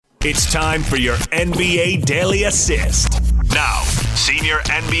It's time for your NBA Daily Assist. Now, senior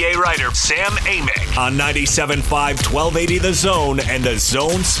NBA writer Sam Amick on 97.5 1280 The Zone and the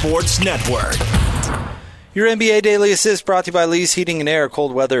Zone Sports Network. Your NBA Daily Assist brought to you by Lee's Heating and Air.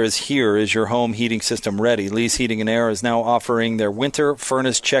 Cold weather is here. Is your home heating system ready? Lee's Heating and Air is now offering their winter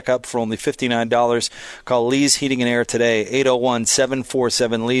furnace checkup for only $59. Call Lee's Heating and Air today,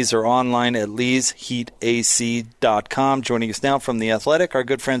 801-747-LEES, or online at leesheatac.com. Joining us now from The Athletic, our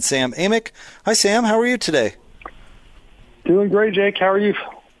good friend Sam Amick. Hi, Sam. How are you today? Doing great, Jake. How are you?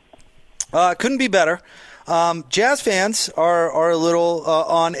 Couldn't be better. Jazz fans are a little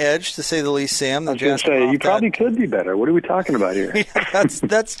on edge, to say the least, Sam. I was going to say, you probably could be better. What are we talking about here? Yeah,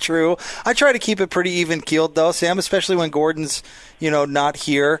 that's true. I try to keep it pretty even-keeled, though, Sam, especially when Gordon's, not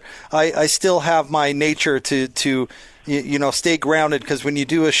here. I still have my nature to stay grounded, because when you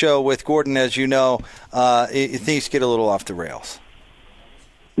do a show with Gordon, as you know, things get a little off the rails.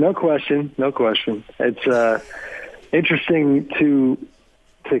 No question. It's interesting to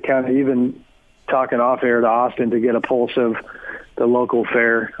kind of even talking off air to Austin to get a pulse of the local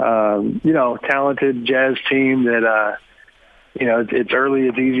fair. Talented Jazz team that, it's early.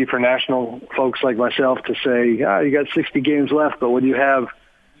 It's easy for national folks like myself to say, you got 60 games left, but when you have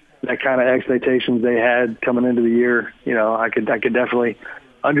that kind of expectations they had coming into the year, I could definitely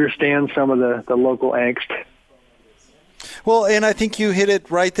understand some of the local angst. Well, and I think you hit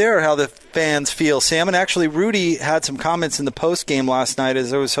it right there, how the fans feel, Sam. And actually, Rudy had some comments in the postgame last night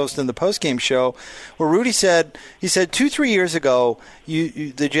as I was hosting the postgame show, where Rudy said, 2-3 years ago,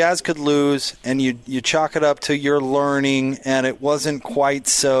 the Jazz could lose, and you chalk it up to your learning, and it wasn't quite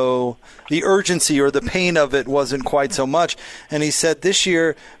so, the urgency or the pain of it wasn't quite so much. And he said this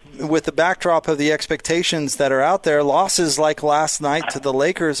year, with the backdrop of the expectations that are out there, losses like last night to the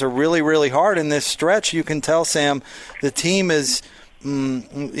Lakers are really, really hard. In this stretch, you can tell, Sam, the team is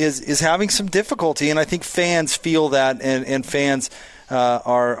having some difficulty, and I think fans feel that, and fans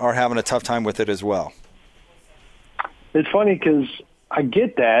are having a tough time with it as well. It's funny because I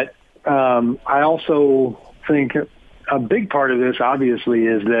get that. I also think a big part of this, obviously,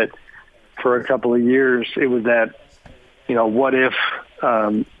 is that for a couple of years it was that, what if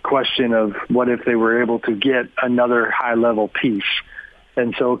question of what if they were able to get another high-level piece.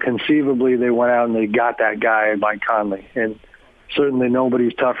 And so conceivably they went out and they got that guy, Mike Conley. And certainly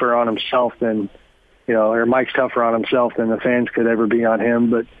nobody's tougher on himself than, or Mike's tougher on himself than the fans could ever be on him.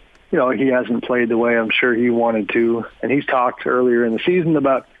 But, he hasn't played the way I'm sure he wanted to. And he's talked earlier in the season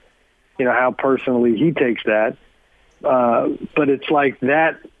about, how personally he takes that. But it's like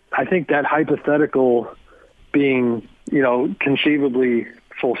that, I think that hypothetical being, conceivably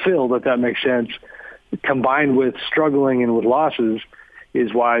fulfilled, if that makes sense, combined with struggling and with losses,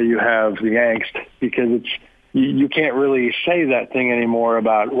 is why you have the angst, because it's you can't really say that thing anymore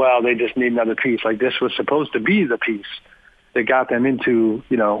about, well, they just need another piece. Like, this was supposed to be the piece that got them into,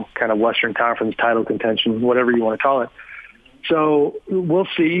 kind of Western Conference title contention, whatever you want to call it. So we'll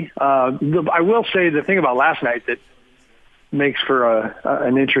see. I will say the thing about last night that makes for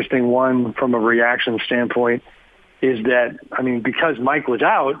an interesting one from a reaction standpoint is that, because Mike was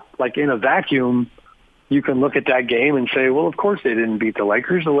out, like in a vacuum, you can look at that game and say, well, of course they didn't beat the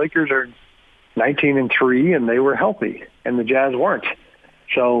Lakers. The Lakers are 19-3, and they were healthy, and the Jazz weren't.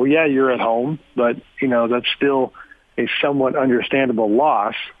 So, yeah, you're at home, but, that's still a somewhat understandable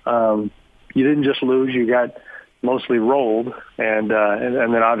loss. You didn't just lose. You got mostly rolled, and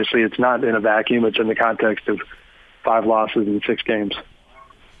then obviously it's not in a vacuum. It's in the context of 5 losses in 6 games.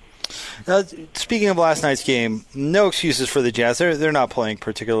 Speaking of last night's game, no excuses for the Jazz. They're not playing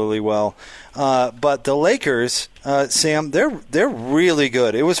particularly well. But the Lakers, Sam, they're really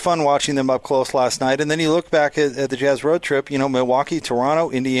good. It was fun watching them up close last night. And then you look back at the Jazz road trip, Milwaukee, Toronto,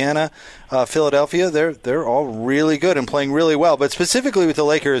 Indiana, Philadelphia, they're all really good and playing really well. But specifically with the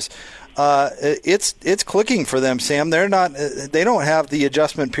Lakers, it's clicking for them, Sam. They don't have the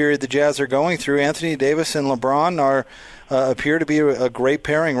adjustment period the Jazz are going through. Anthony Davis and LeBron appear to be a great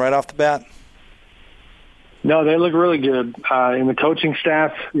pairing right off the bat. No, they look really good. In the coaching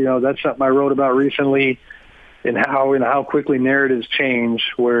staff, that's something I wrote about recently, and how quickly narratives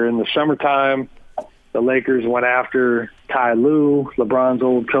change, where in the summertime, the Lakers went after Ty Lue, LeBron's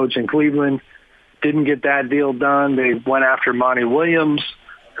old coach in Cleveland, didn't get that deal done. They went after Monty Williams,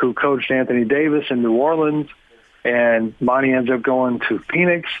 who coached Anthony Davis in New Orleans, and Monty ends up going to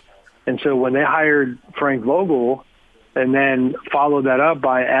Phoenix. And so when they hired Frank Vogel and then followed that up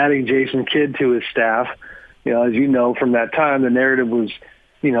by adding Jason Kidd to his staff, as you know, from that time, the narrative was,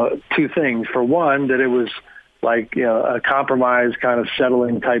 2 things. For one, that it was like, a compromise kind of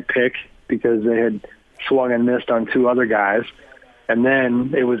settling type pick because they had swung and missed on 2 other guys. And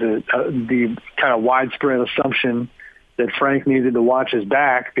then it was the kind of widespread assumption that Frank needed to watch his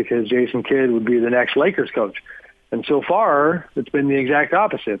back because Jason Kidd would be the next Lakers coach. And so far, it's been the exact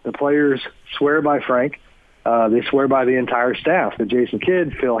opposite. The players swear by Frank. They swear by the entire staff. The Jason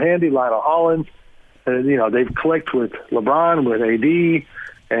Kidd, Phil Handy, Lionel Hollins. They've clicked with LeBron, with AD,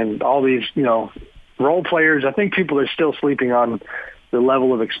 and all these, role players. I think people are still sleeping on the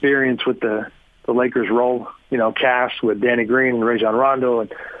level of experience with the Lakers role, cast with Danny Green and Rajon Rondo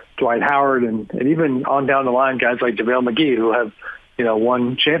and Dwight Howard and even on down the line, guys like JaVale McGee who have,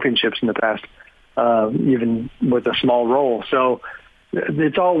 won championships in the past, even with a small role. So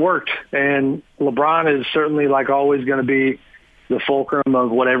it's all worked. And LeBron is certainly, like always, going to be the fulcrum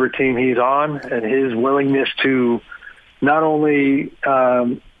of whatever team he's on, and his willingness to not only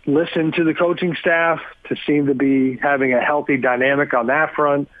listen to the coaching staff, to seem to be having a healthy dynamic on that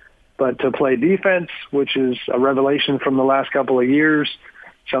front, but to play defense, which is a revelation from the last couple of years,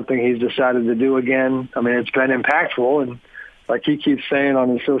 something he's decided to do again. I mean, it's been impactful, and like he keeps saying on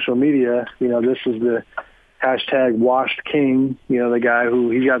his social media, this is the hashtag washed king, the guy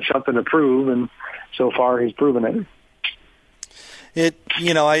who he's got something to prove, and so far he's proven it.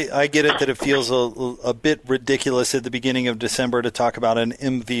 I get it that it feels a bit ridiculous at the beginning of December to talk about an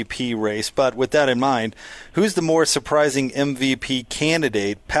MVP race. But with that in mind, who's the more surprising MVP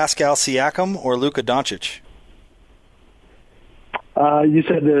candidate, Pascal Siakam or Luka Doncic? You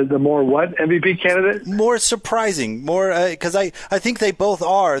said the more what MVP candidate? More surprising, because I think they both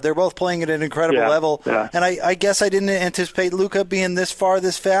are. They're both playing at an incredible level. Yeah. And I guess I didn't anticipate Luka being this far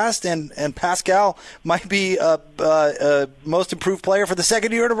this fast, and Pascal might be most improved player for the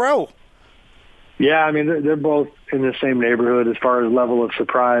second year in a row. Yeah, I mean, they're both in the same neighborhood as far as level of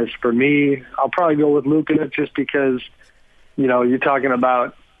surprise. For me, I'll probably go with Luka just because, you're talking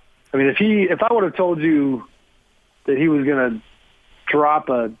about, I mean, if I would have told you that he was going to drop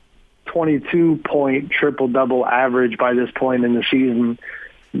a 22-point triple-double average by this point in the season,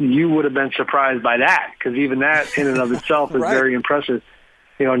 you would have been surprised by that, because even that in and of itself is very impressive.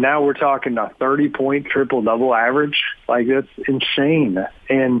 Now we're talking a 30-point triple-double average. Like, that's insane.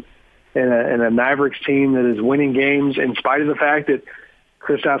 And a Mavericks team that is winning games in spite of the fact that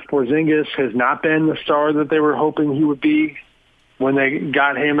Kristaps Porzingis has not been the star that they were hoping he would be when they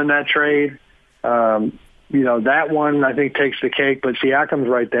got him in that trade. That one I think takes the cake, but Siakam's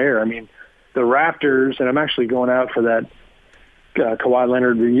right there. I mean, the Raptors, and I'm actually going out for that Kawhi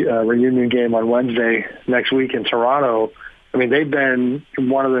Leonard reunion game on Wednesday next week in Toronto. I mean, they've been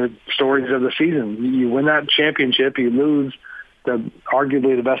one of the stories of the season. You win that championship, you lose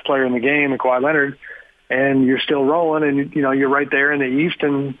arguably the best player in the game, Kawhi Leonard, and you're still rolling, and you're right there in the East,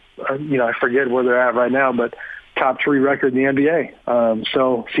 and I forget where they're at right now, but top 3 record in the NBA.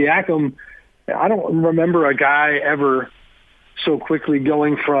 So Siakam, I don't remember a guy ever so quickly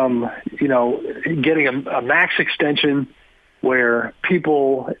going from, getting a max extension where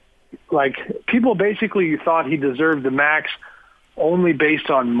people basically thought he deserved the max only based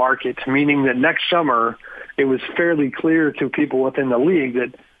on market, meaning that next summer it was fairly clear to people within the league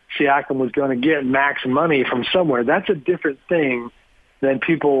that Siakam was going to get max money from somewhere. That's a different thing than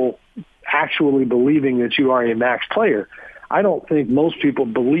people actually believing that you are a max player. I don't think most people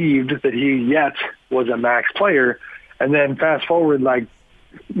believed that he yet was a max player. And then fast forward,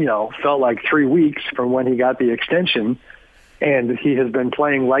 felt like 3 weeks from when he got the extension, and he has been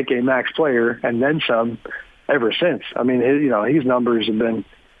playing like a max player and then some ever since. I mean, his numbers have been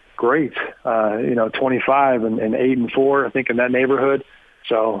great. 25 and 8 and 4, I think, in that neighborhood.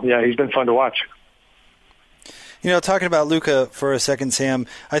 So yeah, he's been fun to watch. Talking about Luka for a second, Sam,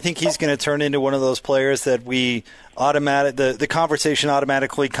 I think he's going to turn into one of those players that the conversation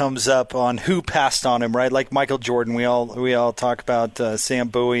automatically comes up on who passed on him, right? Like Michael Jordan, we all talk about Sam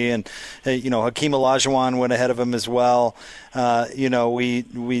Bowie, and Hakeem Olajuwon went ahead of him as well.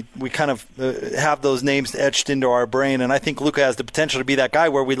 We kind of have those names etched into our brain, and I think Luka has the potential to be that guy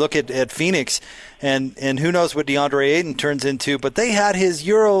where we look at Phoenix, and who knows what DeAndre Ayton turns into, but they had his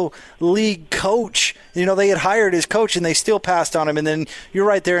Euro League coach. They had hired his coach, and they still passed on him. And then you're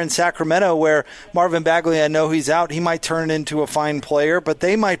right there in Sacramento where Marvin Bagley, I know he's out. He might turn into a fine player, but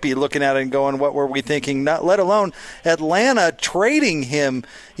they might be looking at it and going, what were we thinking? Not let alone Atlanta trading him.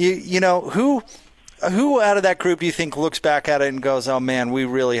 Who out of that group do you think looks back at it and goes, oh, man, we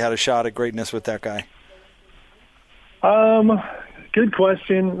really had a shot at greatness with that guy? Good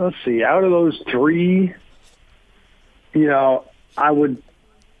question. Let's see. Out of those 3, I would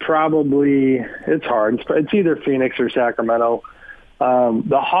probably, it's hard. It's either Phoenix or Sacramento.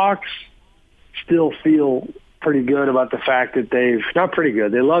 The Hawks still feel pretty good about the fact that not pretty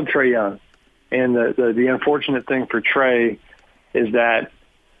good. They love Trae Young. And the unfortunate thing for Trae is that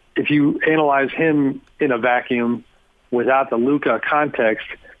if you analyze him in a vacuum without the Luka context,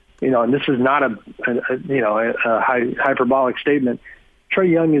 and this is not a hyperbolic statement, Trae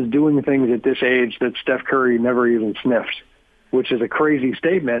Young is doing things at this age that Steph Curry never even sniffed, which is a crazy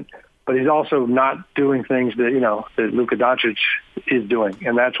statement, but he's also not doing things that, that Luka Doncic is doing.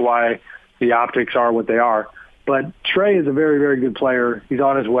 And that's why the optics are what they are. But Trae is a very, very good player. He's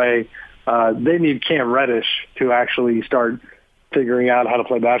on his way. They need Cam Reddish to actually start figuring out how to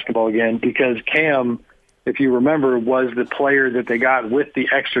play basketball again, because Cam, if you remember, was the player that they got with the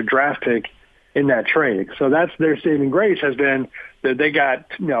extra draft pick in that trade. So that's their saving grace, has been that they got,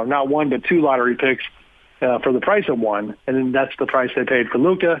 not one but two lottery picks for the price of one, and then that's the price they paid for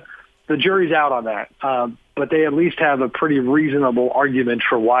Luka. The jury's out on that, but they at least have a pretty reasonable argument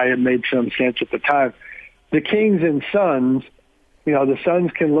for why it made some sense at the time. The Kings and Suns, the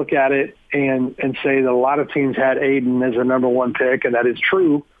Suns can look at it and say that a lot of teams had Aiden as a number one pick, and that is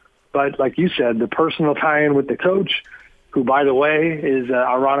true. But like you said, the personal tie-in with the coach, who, by the way, is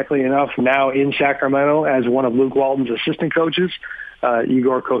ironically enough now in Sacramento as one of Luke Walton's assistant coaches,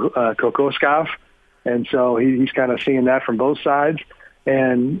 Igor Kokoskov. And so he's kind of seeing that from both sides.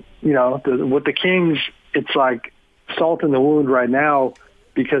 And, with the Kings, it's like salt in the wound right now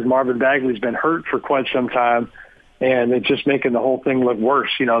because Marvin Bagley's been hurt for quite some time, and it's just making the whole thing look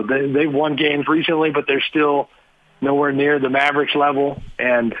worse. They've won games recently, but they're still nowhere near the Mavericks level.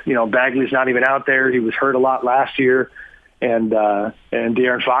 And, Bagley's not even out there. He was hurt a lot last year. And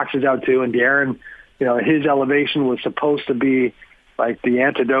De'Aaron Fox is out too. And De'Aaron, his elevation was supposed to be like the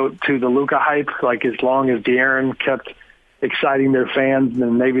antidote to the Luka hype. Like, as long as De'Aaron kept exciting their fans,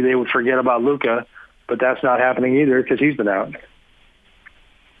 then maybe they would forget about Luka. But that's not happening either because he's been out.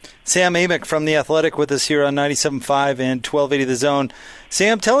 Sam Amick from The Athletic with us here on 97.5 and 1280 The Zone.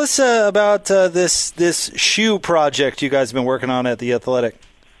 Sam, tell us about this shoe project you guys have been working on at The Athletic.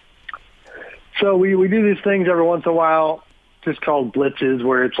 So we do these things every once in a while, just called blitzes,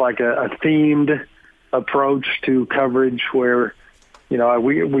 where it's like a themed approach to coverage where,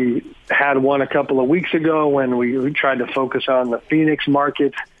 we had one a couple of weeks ago when we tried to focus on the Phoenix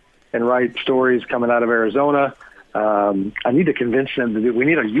market and write stories coming out of Arizona. I need to convince them that we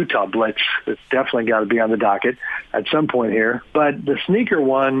need a Utah blitz. It's definitely got to be on the docket at some point here. But the sneaker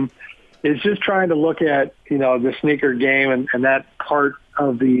one is just trying to look at, the sneaker game and that part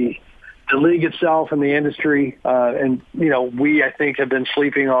of the league itself and the industry. We, I think, have been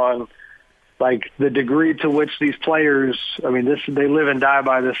sleeping on, like, the degree to which these players, they live and die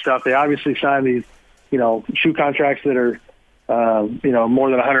by this stuff. They obviously sign these, shoe contracts that are, more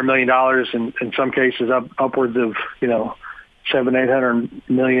than $100 million, and in some cases upwards of, $700-800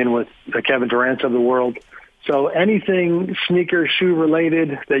 million with the Kevin Durant's of the world. So anything sneaker shoe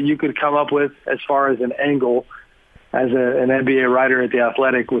related that you could come up with as far as an angle as an NBA writer at The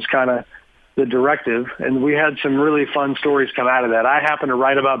Athletic was kind of the directive. And we had some really fun stories come out of that. I happened to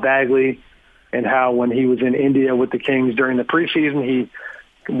write about Bagley and how when he was in India with the Kings during the preseason, he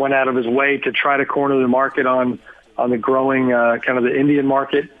went out of his way to try to corner the market on the growing kind of the Indian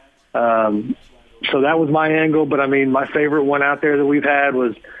market. So that was my angle. But, my favorite one out there that we've had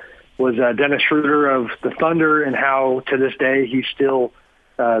was Dennis Schroeder of the Thunder, and how to this day he still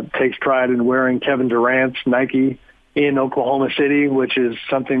takes pride in wearing Kevin Durant's Nike in Oklahoma City, which is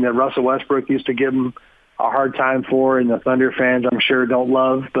something that Russell Westbrook used to give him a hard time for, and the Thunder fans, I'm sure, don't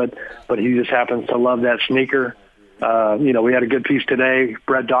love, but he just happens to love that sneaker. We had a good piece today,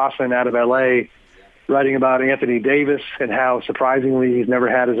 Brett Dawson out of L.A., writing about Anthony Davis and how surprisingly he's never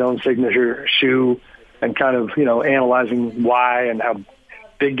had his own signature shoe, and kind of, analyzing why and how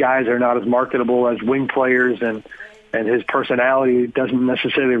big guys are not as marketable as wing players, and his personality doesn't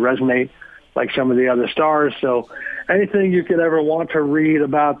necessarily resonate like some of the other stars. So anything you could ever want to read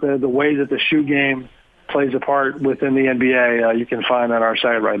about the way that the shoe game plays a part within the NBA, you can find on our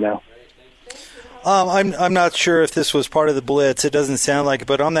site right now. I'm not sure if this was part of the blitz. It doesn't sound like it,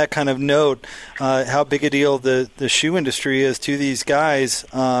 but on that kind of note, how big a deal the shoe industry is to these guys.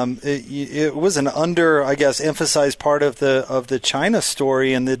 It was an emphasized part of the China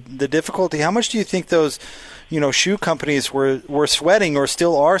story and the difficulty. How much do you think those shoe companies were sweating, or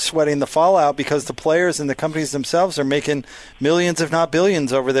still are sweating, the fallout, because the players and the companies themselves are making millions, if not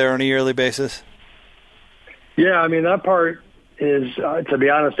billions, over there on a yearly basis? Yeah, that part is, to be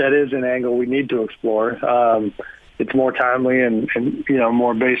honest, that is an angle we need to explore. It's more timely and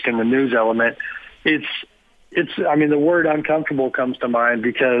more based in the news element. It's the word uncomfortable comes to mind,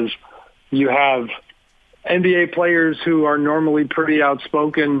 because you have NBA players who are normally pretty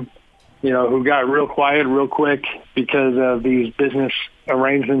outspoken, who got real quiet real quick because of these business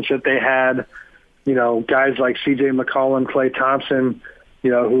arrangements that they had. guys like C.J. McCollum, Klay Thompson,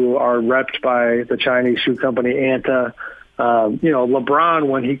 who are repped by the Chinese shoe company Anta. LeBron,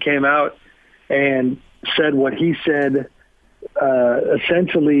 when he came out and said what he said,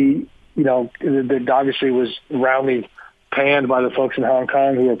 essentially, that obviously was roundly panned by the folks in Hong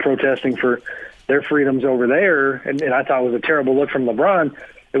Kong who were protesting for their freedoms over there, and I thought it was a terrible look from LeBron.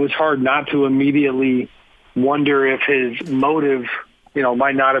 It was hard not to immediately wonder if his motive,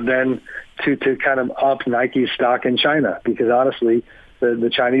 might not have been to kind of up Nike's stock in China, because honestly,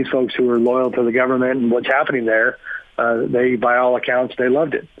 the Chinese folks who are loyal to the government and what's happening there, they, by all accounts, they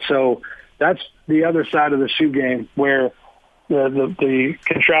loved it. So that's the other side of the shoe game, where the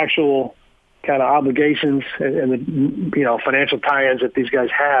contractual kind of obligations and the financial tie-ins that these guys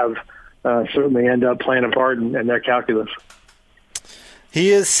have certainly end up playing a part in their calculus.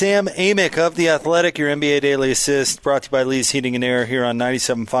 He is Sam Amick of The Athletic, your NBA Daily Assist, brought to you by Lee's Heating and Air here on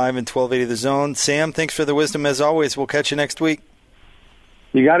 97.5 and 1280 The Zone. Sam, thanks for the wisdom as always. We'll catch you next week.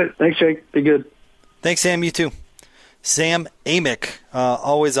 You got it. Thanks, Jake. Be good. Thanks, Sam. You too. Sam Amick,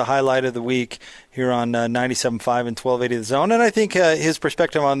 always a highlight of the week here on 97.5 and 1280 The Zone. And I think his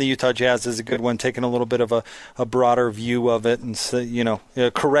perspective on the Utah Jazz is a good one, taking a little bit of a broader view of it and,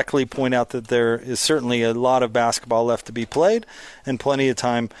 correctly point out that there is certainly a lot of basketball left to be played and plenty of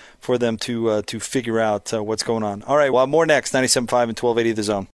time for them to figure out what's going on. All right, well, more next, 97.5 and 1280 The Zone.